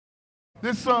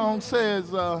This song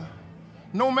says,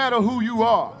 no matter who you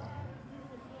are,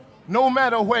 no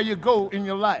matter where you go in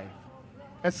your life,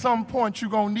 at some point you're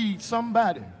going to need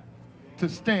somebody to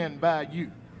stand by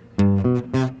you.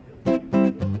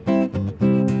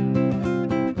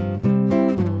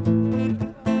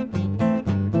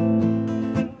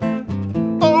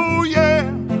 Oh yeah,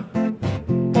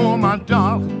 oh my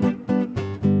darling,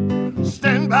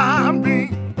 stand by me.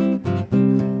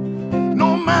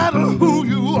 No matter who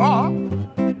you are,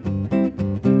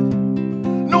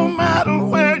 no matter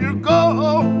where you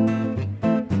go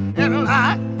in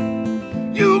life,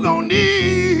 you gon'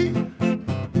 need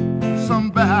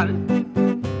somebody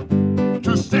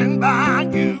to stand by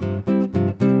you.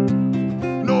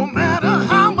 No matter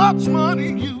how much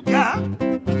money you got,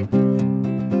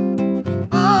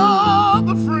 all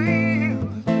the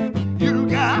friends you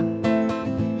got,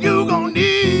 you gon'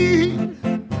 need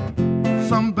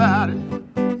somebody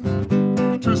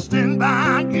to stand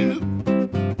by you.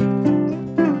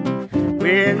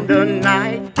 When the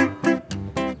night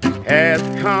has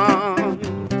come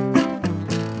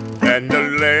and the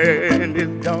land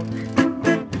is dark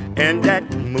and that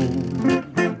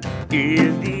moon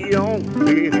is the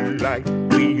only light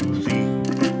we'll see.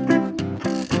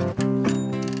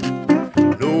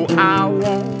 No, I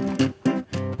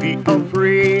won't be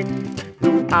afraid.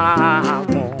 No, I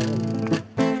won't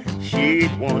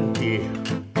shed one tear.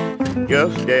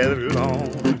 Just as long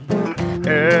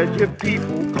as your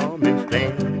people come and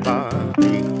stand by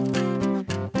me.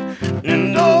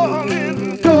 And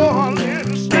darling,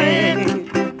 darling,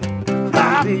 stand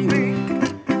by me.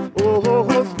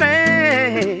 Oh,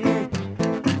 stand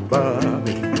by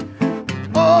me.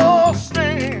 Oh,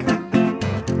 stand,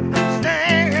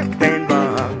 stand, Stand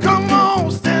by me. come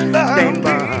on, stand by Stand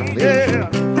by me. me. Yeah.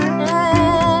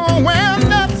 Oh, when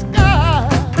that sky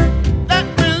that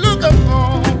we look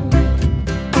upon,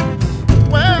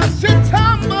 when she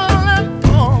tumble and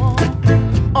fall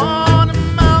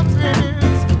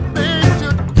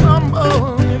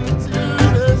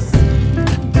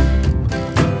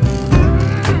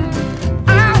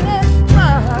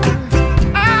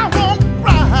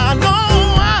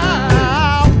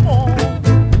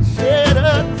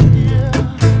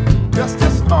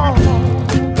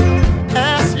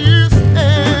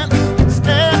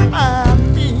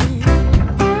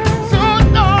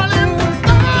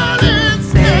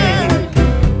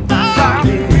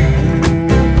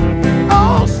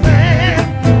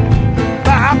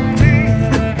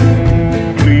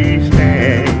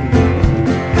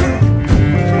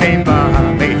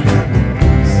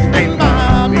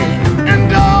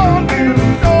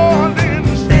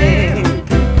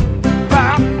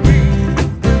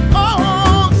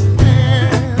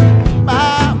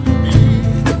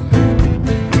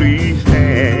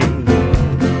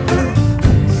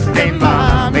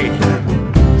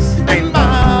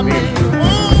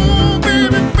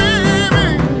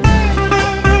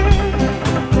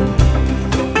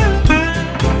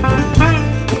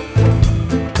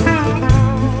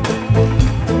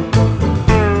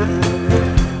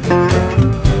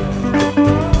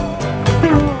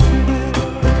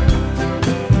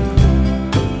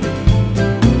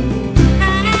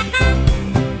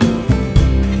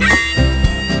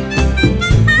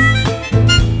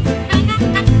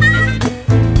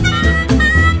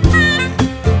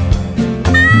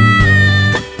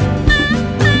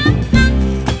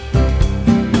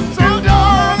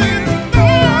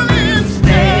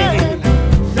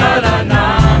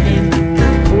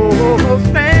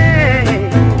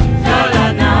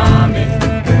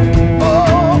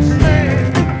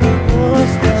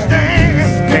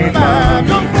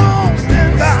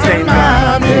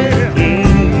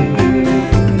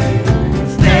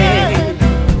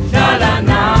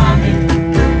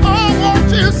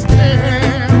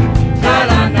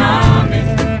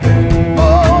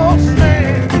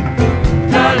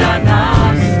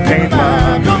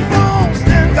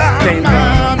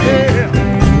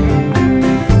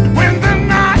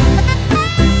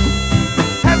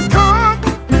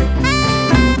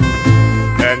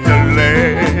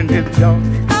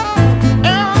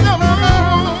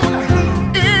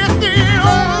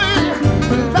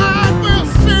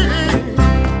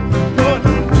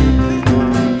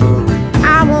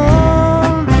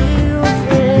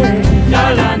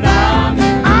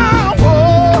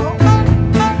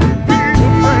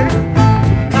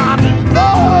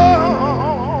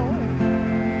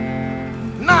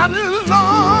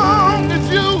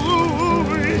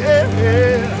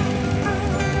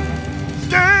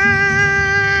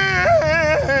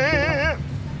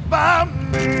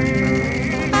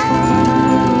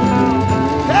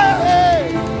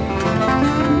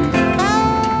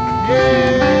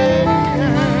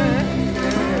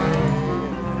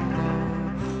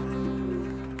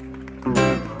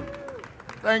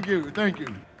Thank you. Thank you.